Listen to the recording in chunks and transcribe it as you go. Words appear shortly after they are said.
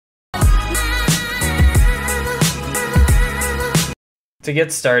To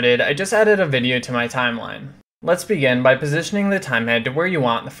get started, I just added a video to my timeline. Let's begin by positioning the timehead to where you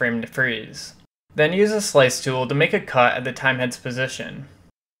want the frame to freeze. Then use the slice tool to make a cut at the timehead's position.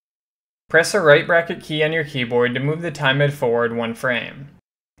 Press the right bracket key on your keyboard to move the timehead forward one frame.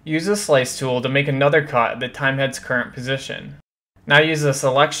 Use the slice tool to make another cut at the timehead's current position. Now use the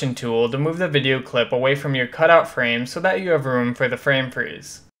selection tool to move the video clip away from your cutout frame so that you have room for the frame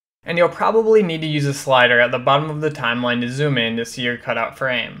freeze. And you'll probably need to use a slider at the bottom of the timeline to zoom in to see your cutout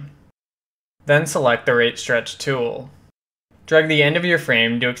frame. Then select the Rate Stretch tool. Drag the end of your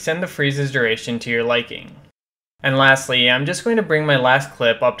frame to extend the freeze's duration to your liking. And lastly, I'm just going to bring my last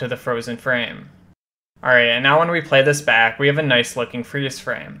clip up to the frozen frame. Alright, and now when we play this back, we have a nice looking freeze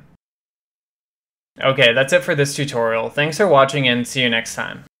frame. Okay, that's it for this tutorial. Thanks for watching and see you next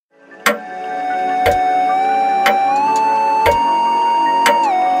time.